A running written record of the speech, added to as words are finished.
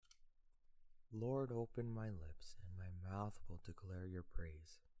Lord, open my lips, and my mouth will declare your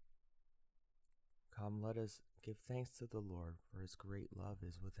praise. Come, let us give thanks to the Lord, for his great love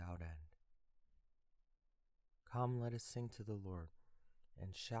is without end. Come, let us sing to the Lord,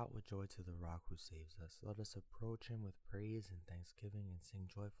 and shout with joy to the rock who saves us. Let us approach him with praise and thanksgiving, and sing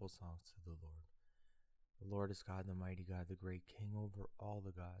joyful songs to the Lord. The Lord is God, the mighty God, the great King over all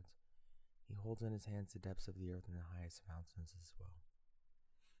the gods. He holds in his hands the depths of the earth and the highest mountains as well.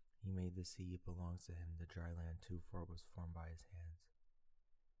 He made the sea, it belongs to him, the dry land too, for it was formed by his hands.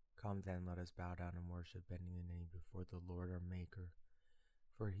 Come then, let us bow down and worship, bending the knee before the Lord our Maker.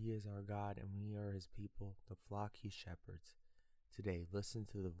 For he is our God, and we are his people, the flock he shepherds. Today, listen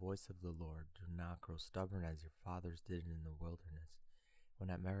to the voice of the Lord. Do not grow stubborn as your fathers did in the wilderness,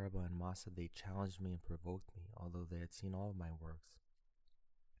 when at Meribah and Massah they challenged me and provoked me, although they had seen all of my works.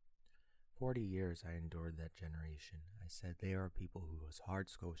 40 years I endured that generation. I said, they are a people whose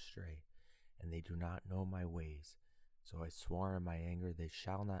hearts go astray, and they do not know my ways. So I swore in my anger, they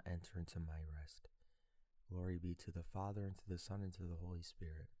shall not enter into my rest. Glory be to the Father, and to the Son, and to the Holy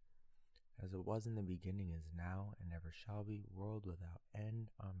Spirit, as it was in the beginning, is now, and ever shall be, world without end.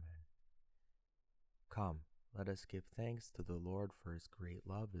 Amen. Come, let us give thanks to the Lord, for his great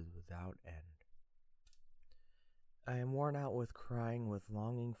love is without end. I am worn out with crying, with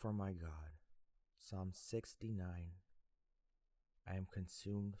longing for my God. Psalm 69. I am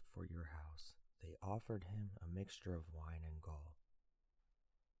consumed for your house. They offered him a mixture of wine and gall.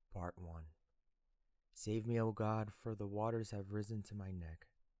 Part 1. Save me, O God, for the waters have risen to my neck.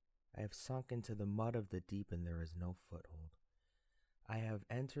 I have sunk into the mud of the deep, and there is no foothold. I have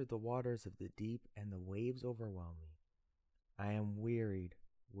entered the waters of the deep, and the waves overwhelm me. I am wearied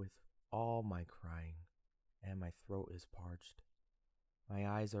with all my crying, and my throat is parched. My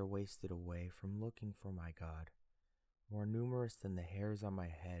eyes are wasted away from looking for my God. More numerous than the hairs on my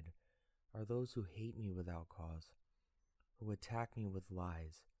head are those who hate me without cause, who attack me with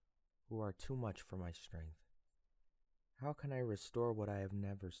lies, who are too much for my strength. How can I restore what I have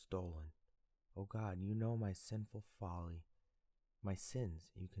never stolen? O God, you know my sinful folly. My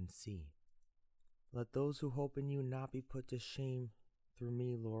sins you can see. Let those who hope in you not be put to shame through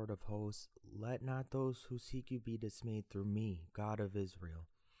me, Lord of hosts. Let not those who seek you be dismayed through me, God of Israel.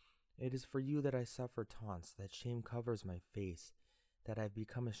 It is for you that I suffer taunts, that shame covers my face, that I have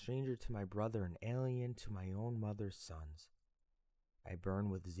become a stranger to my brother, an alien to my own mother's sons. I burn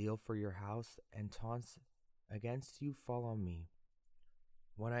with zeal for your house, and taunts against you fall on me.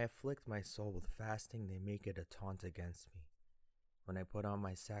 When I afflict my soul with fasting, they make it a taunt against me. When I put on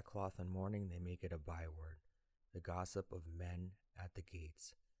my sackcloth in mourning, they make it a byword, the gossip of men at the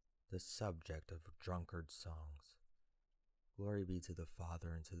gates, the subject of drunkard songs. Glory be to the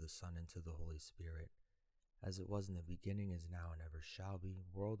Father, and to the Son, and to the Holy Spirit, as it was in the beginning, is now, and ever shall be,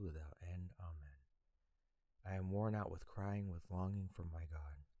 world without end. Amen. I am worn out with crying, with longing for my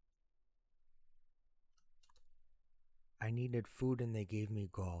God. I needed food, and they gave me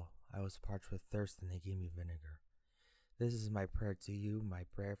gall. I was parched with thirst, and they gave me vinegar. This is my prayer to you, my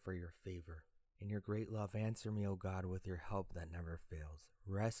prayer for your favor. In your great love, answer me, O God, with your help that never fails.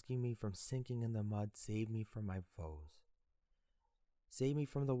 Rescue me from sinking in the mud. Save me from my foes. Save me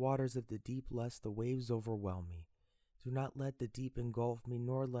from the waters of the deep, lest the waves overwhelm me. Do not let the deep engulf me,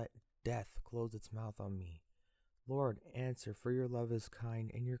 nor let death close its mouth on me. Lord, answer, for your love is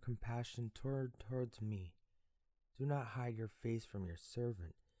kind, and your compassion towards me. Do not hide your face from your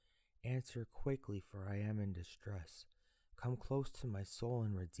servant. Answer quickly, for I am in distress. Come close to my soul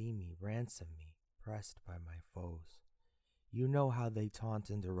and redeem me. Ransom me, pressed by my foes. You know how they taunt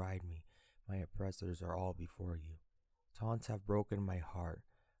and deride me. My oppressors are all before you. Taunts have broken my heart.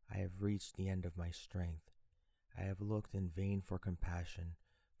 I have reached the end of my strength. I have looked in vain for compassion.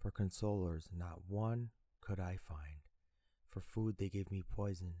 For consolers, not one could I find. For food they gave me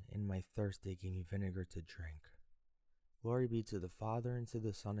poison. In my thirst they gave me vinegar to drink. Glory be to the Father, and to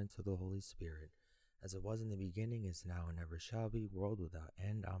the Son, and to the Holy Spirit, as it was in the beginning, is now, and ever shall be, world without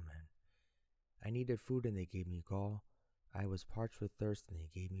end. Amen. I needed food, and they gave me gall. I was parched with thirst, and they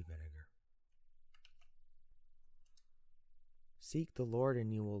gave me vinegar. Seek the Lord,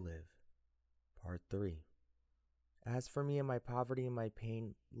 and you will live. Part 3. As for me and my poverty and my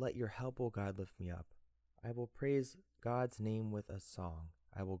pain, let your help, O God, lift me up. I will praise God's name with a song.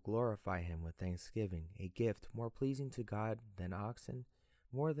 I will glorify him with thanksgiving, a gift more pleasing to God than oxen,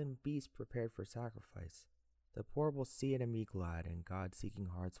 more than beasts prepared for sacrifice. The poor will see it and be glad, and God-seeking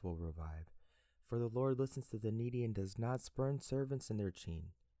hearts will revive. For the Lord listens to the needy and does not spurn servants in their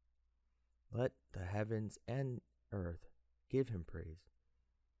chain. Let the heavens and earth give him praise,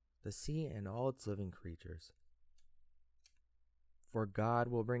 the sea and all its living creatures. For God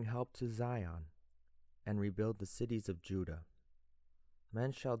will bring help to Zion and rebuild the cities of Judah.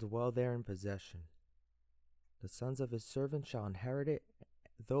 Men shall dwell there in possession. The sons of his servants shall inherit it.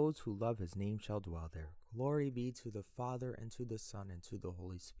 Those who love his name shall dwell there. Glory be to the Father, and to the Son, and to the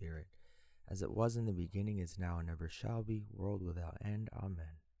Holy Spirit, as it was in the beginning, is now, and ever shall be, world without end.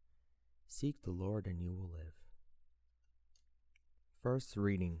 Amen. Seek the Lord, and you will live. First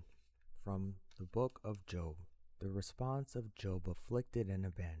reading from the book of Job. The response of Job, afflicted and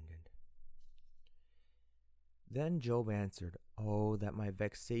abandoned. Then Job answered, "Oh, that my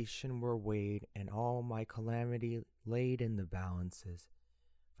vexation were weighed, and all my calamity laid in the balances,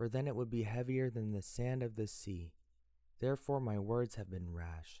 for then it would be heavier than the sand of the sea. Therefore my words have been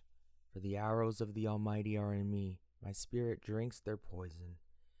rash, for the arrows of the Almighty are in me, my spirit drinks their poison.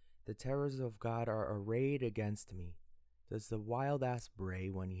 The terrors of God are arrayed against me. Does the wild ass bray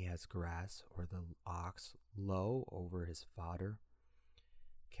when he has grass, or the ox low over his fodder?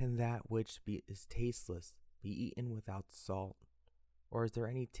 Can that which is tasteless be eaten without salt? Or is there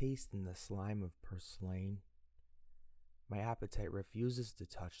any taste in the slime of purslain? My appetite refuses to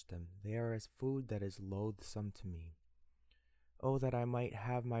touch them. They are as food that is loathsome to me. Oh, that I might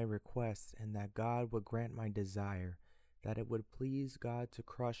have my request, and that God would grant my desire, that it would please God to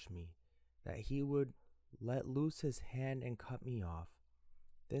crush me, that he would let loose his hand and cut me off.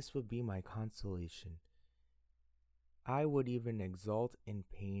 This would be my consolation. I would even exult in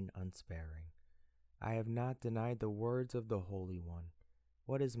pain unsparing. I have not denied the words of the Holy One.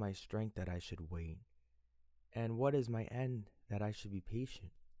 What is my strength that I should wait? And what is my end that I should be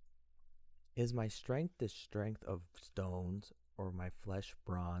patient? Is my strength the strength of stones, or my flesh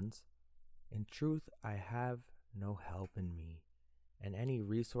bronze? In truth, I have no help in me, and any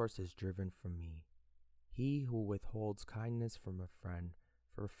resource is driven from me. He who withholds kindness from a friend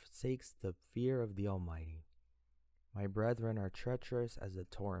forsakes the fear of the Almighty. My brethren are treacherous as a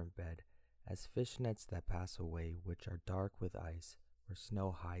torrent bed, as fishnets that pass away, which are dark with ice, where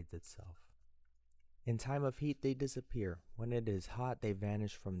snow hides itself. In time of heat they disappear. When it is hot, they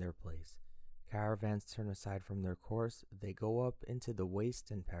vanish from their place. Caravans turn aside from their course. They go up into the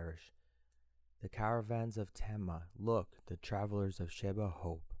waste and perish. The caravans of Tema look, the travelers of Sheba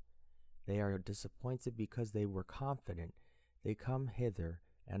hope. They are disappointed because they were confident. They come hither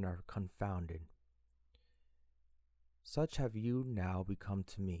and are confounded. Such have you now become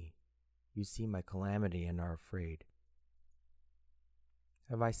to me. You see my calamity and are afraid.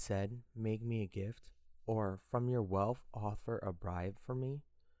 Have I said, make me a gift? Or from your wealth offer a bribe for me?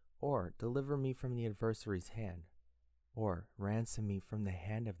 Or deliver me from the adversary's hand? Or ransom me from the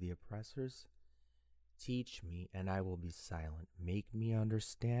hand of the oppressors? Teach me, and I will be silent. Make me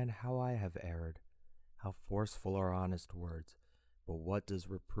understand how I have erred. How forceful are honest words. But what does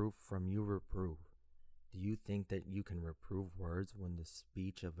reproof from you reprove? Do you think that you can reprove words when the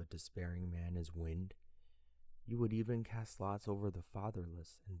speech of a despairing man is wind? You would even cast lots over the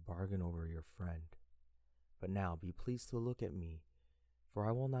fatherless and bargain over your friend. But now be pleased to look at me, for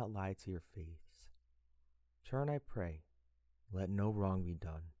I will not lie to your face. Turn, I pray, let no wrong be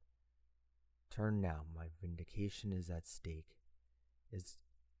done. Turn now, my vindication is at stake. Is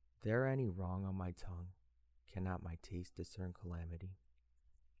there any wrong on my tongue? Cannot my taste discern calamity?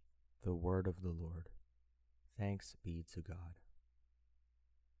 The word of the Lord. Thanks be to God.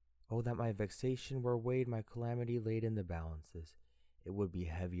 Oh, that my vexation were weighed, my calamity laid in the balances. It would be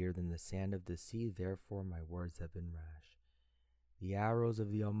heavier than the sand of the sea, therefore my words have been rash. The arrows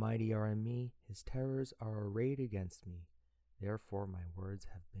of the Almighty are in me, his terrors are arrayed against me, therefore my words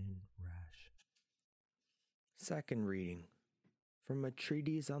have been rash. Second reading from a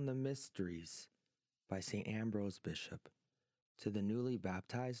treatise on the mysteries by St. Ambrose Bishop, to the newly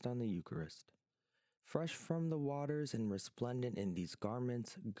baptized on the Eucharist. Fresh from the waters and resplendent in these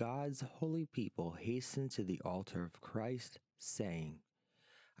garments, God's holy people hasten to the altar of Christ, saying,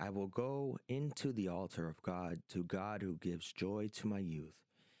 I will go into the altar of God, to God who gives joy to my youth.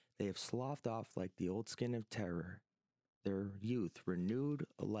 They have sloughed off like the old skin of terror, their youth renewed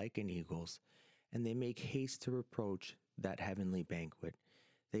like an eagle's, and they make haste to approach that heavenly banquet.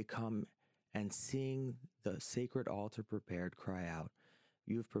 They come and seeing the sacred altar prepared, cry out,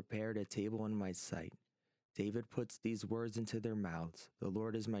 You have prepared a table in my sight. David puts these words into their mouths. The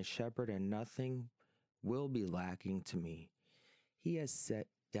Lord is my shepherd, and nothing will be lacking to me. He has set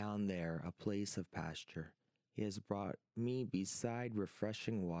down there a place of pasture. He has brought me beside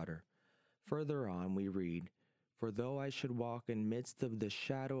refreshing water. Further on we read, For though I should walk in midst of the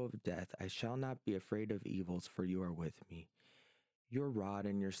shadow of death, I shall not be afraid of evils, for you are with me. Your rod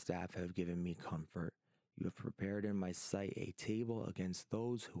and your staff have given me comfort. You have prepared in my sight a table against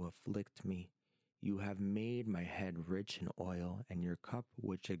those who afflict me. You have made my head rich in oil, and your cup,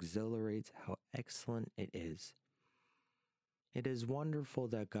 which exhilarates, how excellent it is. It is wonderful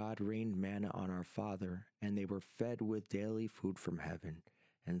that God rained manna on our father, and they were fed with daily food from heaven.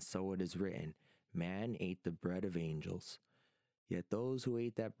 And so it is written, man ate the bread of angels. Yet those who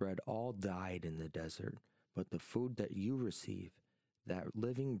ate that bread all died in the desert. But the food that you receive, that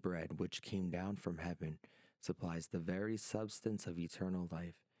living bread which came down from heaven, supplies the very substance of eternal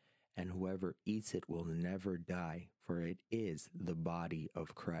life. And whoever eats it will never die, for it is the body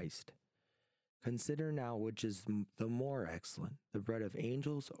of Christ. Consider now which is the more excellent, the bread of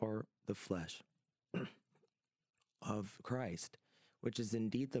angels or the flesh of Christ, which is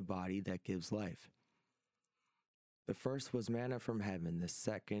indeed the body that gives life. The first was manna from heaven, the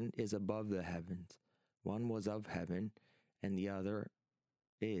second is above the heavens. One was of heaven, and the other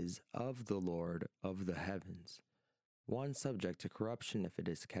is of the Lord of the heavens. One subject to corruption if it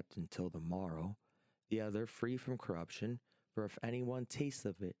is kept until the morrow, the other free from corruption, for if anyone tastes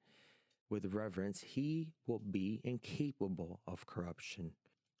of it with reverence, he will be incapable of corruption.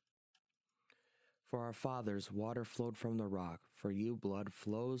 For our fathers, water flowed from the rock. For you, blood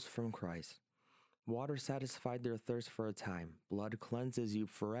flows from Christ. Water satisfied their thirst for a time. Blood cleanses you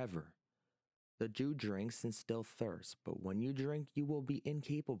forever. The Jew drinks and still thirsts, but when you drink, you will be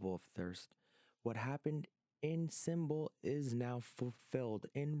incapable of thirst. What happened in symbol is now fulfilled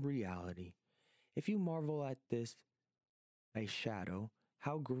in reality. If you marvel at this, a shadow,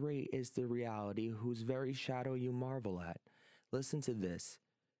 how great is the reality whose very shadow you marvel at? Listen to this,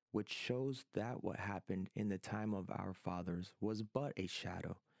 which shows that what happened in the time of our fathers was but a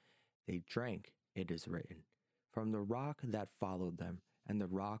shadow. They drank, it is written, from the rock that followed them, and the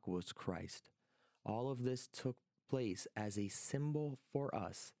rock was Christ. All of this took place as a symbol for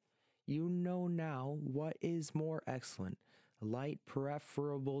us. You know now what is more excellent, light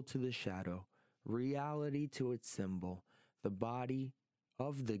preferable to the shadow, reality to its symbol, the body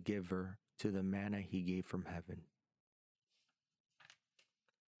of the giver to the manna he gave from heaven.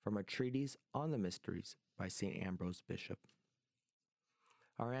 From a treatise on the mysteries by St. Ambrose Bishop.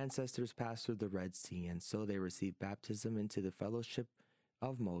 Our ancestors passed through the Red Sea, and so they received baptism into the fellowship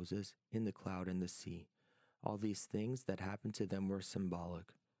of Moses in the cloud and the sea. All these things that happened to them were symbolic.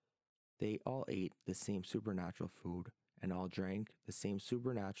 They all ate the same supernatural food, and all drank the same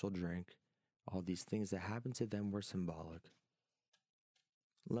supernatural drink. All these things that happened to them were symbolic.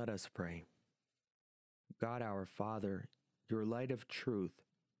 Let us pray. God our Father, your light of truth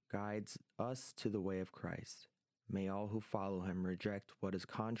guides us to the way of Christ. May all who follow him reject what is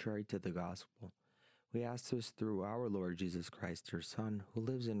contrary to the gospel. We ask this through our Lord Jesus Christ, your Son, who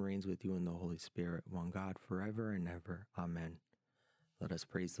lives and reigns with you in the Holy Spirit, one God, forever and ever. Amen. Let us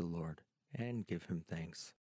praise the Lord and give him thanks.